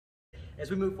As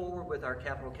we move forward with our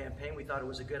capital campaign, we thought it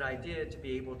was a good idea to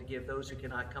be able to give those who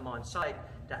cannot come on site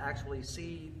to actually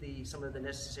see some of the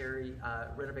necessary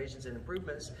renovations and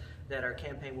improvements that our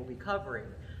campaign will be covering.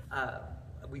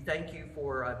 We thank you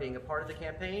for being a part of the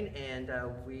campaign, and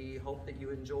we hope that you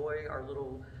enjoy our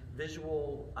little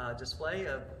visual display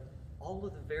of all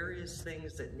of the various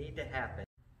things that need to happen.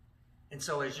 And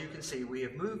so, as you can see, we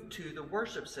have moved to the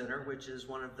worship center, which is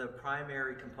one of the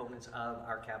primary components of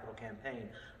our capital campaign.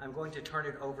 I'm going to turn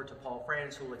it over to Paul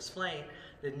Franz, who will explain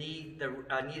the needed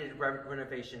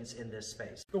renovations in this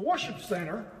space. The worship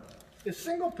center is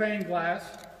single pane glass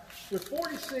with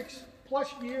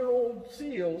 46-plus-year-old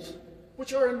seals,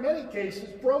 which are in many cases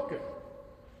broken.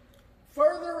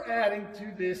 Further adding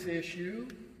to this issue,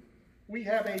 we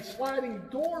have a sliding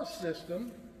door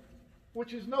system,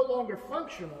 which is no longer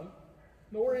functional,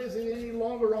 nor is it any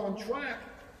longer on track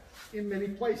in many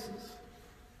places.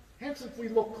 Hence, if we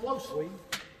look closely,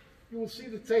 you will see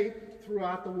the tape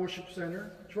throughout the worship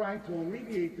center trying to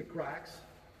alleviate the cracks,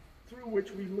 through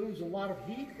which we lose a lot of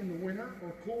heat in the winter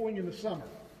or cooling in the summer.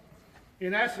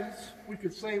 In essence, we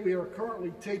could say we are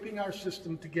currently taping our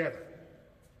system together.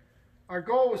 Our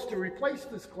goal is to replace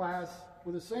this glass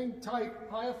with the same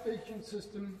type, high-efficient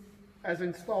system as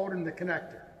installed in the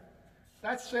connector.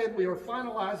 That said, we are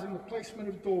finalizing the placement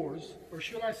of doors, or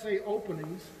should I say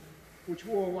openings, which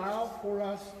will allow for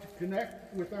us to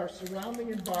connect with our surrounding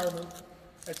environment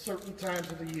at certain times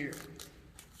of the year.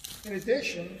 In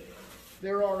addition,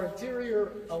 there are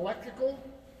interior electrical,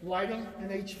 lighting, and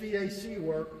HVAC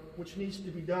work which needs to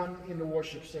be done in the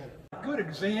worship center. A good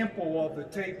example of the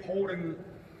tape holding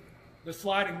the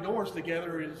sliding doors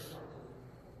together is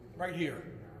right here.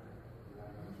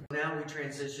 Now we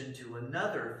transition to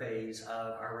another phase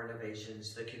of our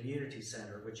renovations, the community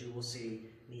center, which you will see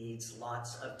needs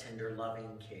lots of tender, loving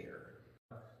care.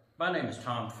 My name is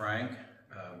Tom Frank,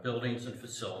 Buildings and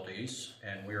Facilities,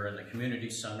 and we're in the community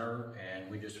center, and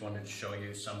we just wanted to show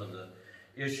you some of the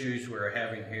issues we're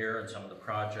having here and some of the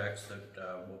projects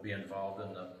that will be involved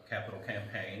in the capital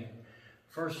campaign.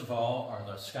 First of all are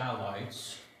the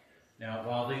skylights. Now,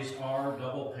 while these are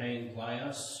double pane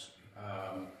glass,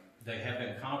 they have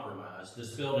been compromised.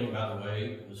 This building, by the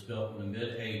way, was built in the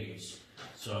mid-80s,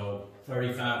 so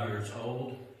 35 years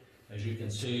old. As you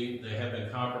can see, they have been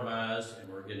compromised, and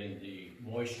we're getting the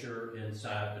moisture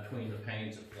inside between the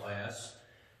panes of glass.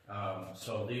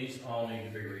 So these all need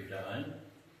to be redone.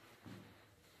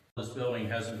 This building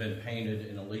hasn't been painted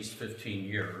in at least 15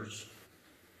 years.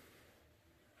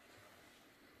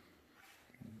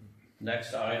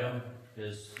 Next item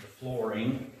is the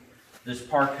flooring. This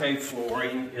parquet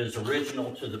flooring is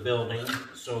original to the building,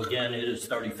 so again, it is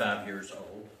 35 years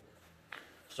old.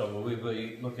 So we'll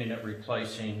be looking at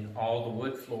replacing all the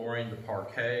wood flooring, the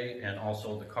parquet, and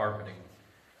also the carpeting.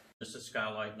 This is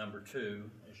skylight number 2.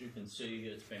 As you can see,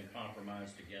 it's been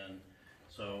compromised again.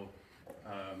 So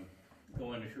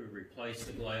going to replace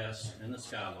the glass in the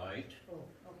skylight.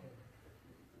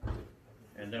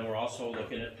 And then we're also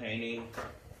looking at painting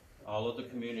all of the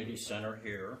community center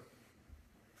here.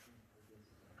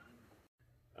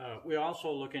 We're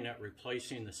also looking at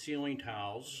replacing the ceiling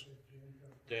tiles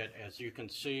that, as you can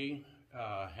see,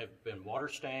 have been water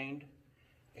stained,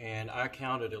 and I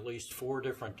counted at least 4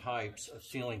 different types of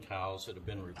ceiling tiles that have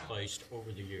been replaced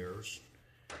over the years.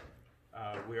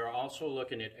 We are also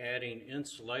looking at adding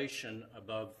insulation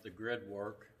above the grid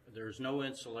work. There's no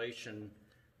insulation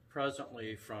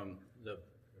presently from the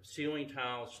ceiling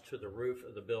tiles to the roof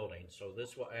of the building, so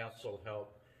this will also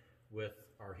help with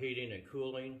our heating and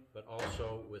cooling, but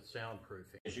also with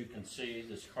soundproofing. As you can see,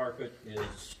 this carpet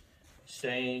is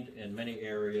stained in many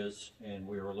areas, and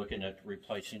we are looking at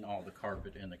replacing all the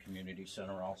carpet in the community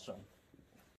center also.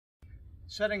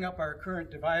 Setting up our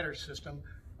current divider system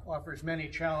offers many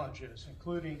challenges,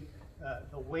 including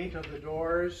the weight of the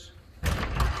doors,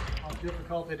 how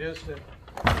difficult it is to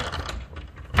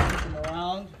move them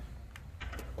around,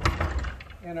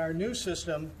 and our new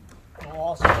system will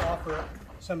also offer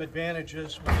some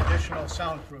advantages with additional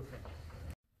soundproofing.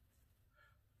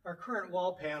 Our current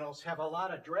wall panels have a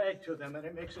lot of drag to them, and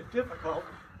it makes it difficult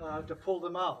to pull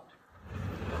them out.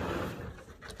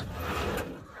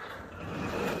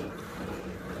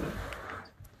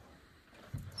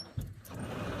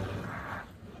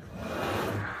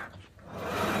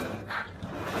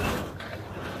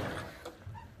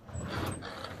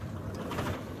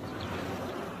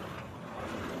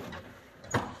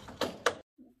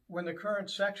 When the current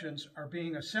sections are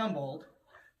being assembled,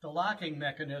 the locking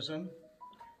mechanism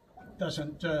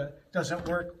doesn't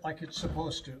work like it's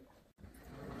supposed to.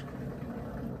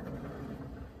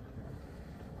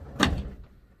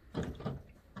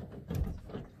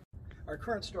 Our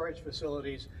current storage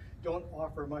facilities don't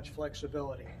offer much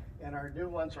flexibility, and our new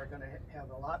ones are going to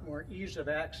have a lot more ease of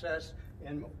access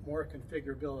and more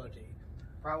configurability.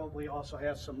 Probably also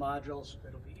have some modules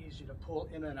that'll be easy to pull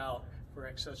in and out for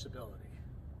accessibility.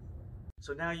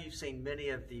 So now you've seen many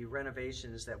of the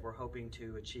renovations that we're hoping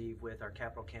to achieve with our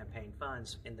capital campaign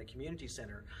funds in the community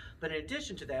center. But in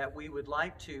addition to that, we would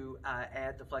like to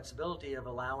add the flexibility of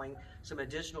allowing some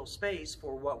additional space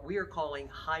for what we are calling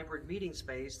hybrid meeting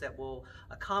space that will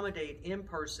accommodate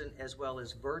in-person as well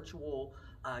as virtual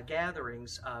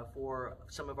gatherings for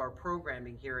some of our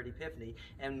programming here at Epiphany.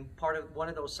 And one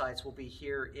of those sites will be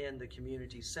here in the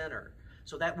community center.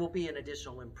 So that will be an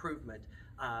additional improvement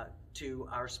to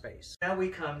our space. Now we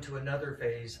come to another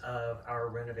phase of our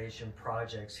renovation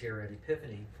projects here at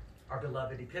Epiphany, our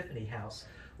beloved Epiphany House,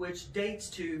 which dates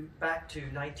back to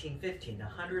 1915,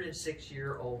 a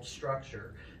 106-year-old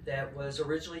structure that was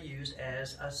originally used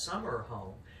as a summer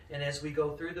home. And as we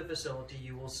go through the facility,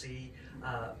 you will see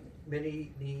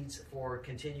many needs for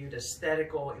continued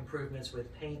aesthetical improvements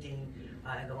with painting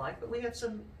and the like, but we have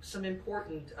some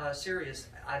important serious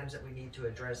items that we need to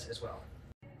address as well.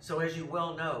 So as you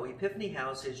well know, Epiphany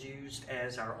House is used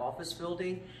as our office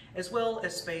building as well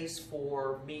as space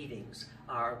for meetings.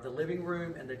 The living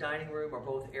room and the dining room are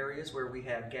both areas where we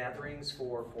have gatherings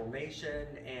for formation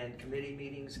and committee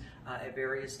meetings at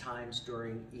various times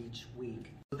during each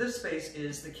week. This space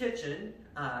is the kitchen,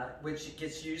 which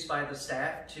gets used by the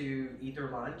staff to eat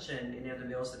their lunch and any other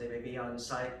meals that they may be on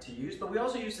site to use. But we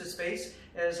also use this space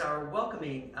as our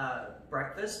welcoming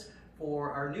breakfast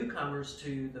for our newcomers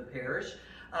to the parish.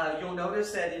 You'll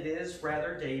notice that it is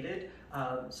rather dated,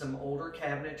 some older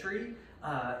cabinetry,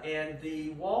 and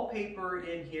the wallpaper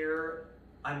in here,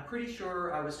 I'm pretty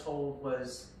sure I was told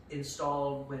was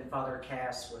installed when Father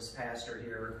Cass was pastor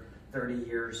here 30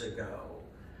 years ago.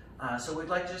 So we'd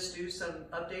like to just do some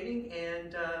updating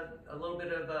and a little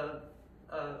bit of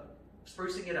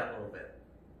sprucing it up a little bit.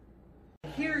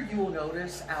 Here you will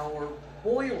notice our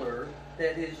boiler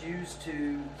that is used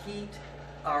to heat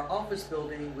our office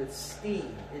building with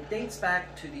steam. It dates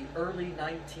back to the early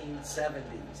 1970s.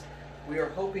 We are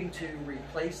hoping to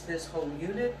replace this whole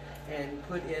unit and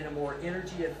put in a more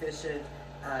energy efficient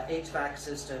HVAC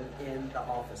system in the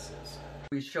offices.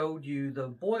 We showed you the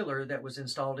boiler that was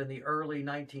installed in the early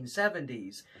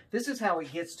 1970s. This is how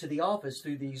it gets to the office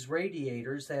through these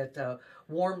radiators that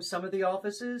warm some of the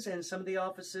offices, and some of the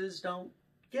offices don't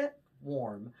get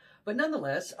warm. But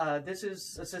nonetheless, this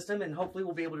is a system, and hopefully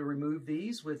we'll be able to remove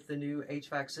these with the new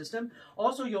HVAC system.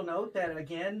 Also, you'll note that,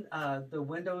 again, the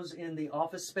windows in the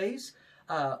office space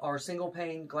are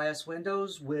single-pane glass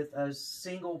windows with a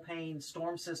single-pane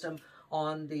storm system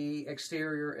on the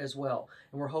exterior as well.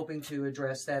 And we're hoping to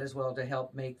address that as well to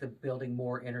help make the building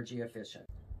more energy efficient.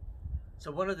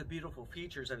 So one of the beautiful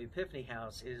features of Epiphany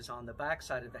House is on the back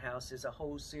side of the house is a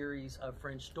whole series of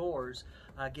French doors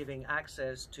giving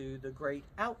access to the great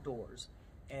outdoors.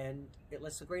 And it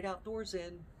lets the great outdoors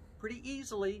in pretty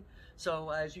easily.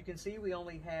 So as you can see, we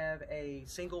only have a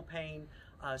single pane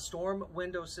storm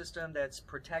window system that's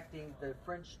protecting the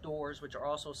French doors, which are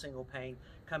also single pane,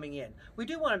 coming in. We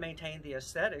do want to maintain the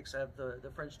aesthetics of the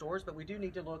French doors, but we do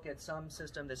need to look at some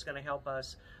system that's going to help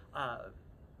us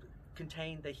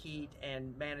contain the heat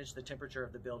and manage the temperature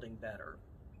of the building better.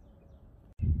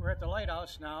 We're at the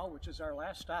lighthouse now, which is our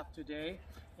last stop today,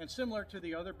 and similar to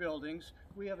the other buildings,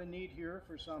 we have a need here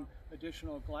for some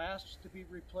additional glass to be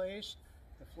replaced,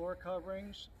 the floor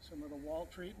coverings, some of the wall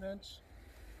treatments,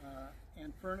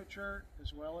 and furniture,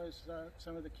 as well as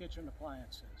some of the kitchen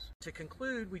appliances. To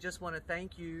conclude, we just want to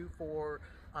thank you for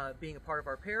being a part of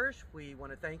our parish. We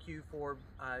want to thank you for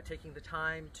taking the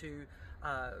time to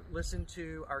listen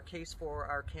to our case for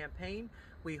our campaign.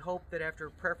 We hope that after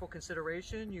prayerful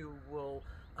consideration, you will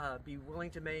be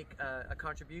willing to make a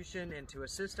contribution and to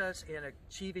assist us in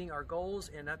achieving our goals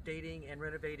in updating and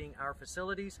renovating our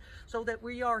facilities so that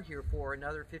we are here for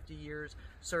another 50 years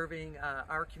serving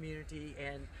our community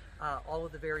and all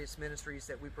of the various ministries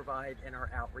that we provide in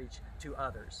our outreach to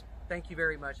others. Thank you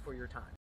very much for your time.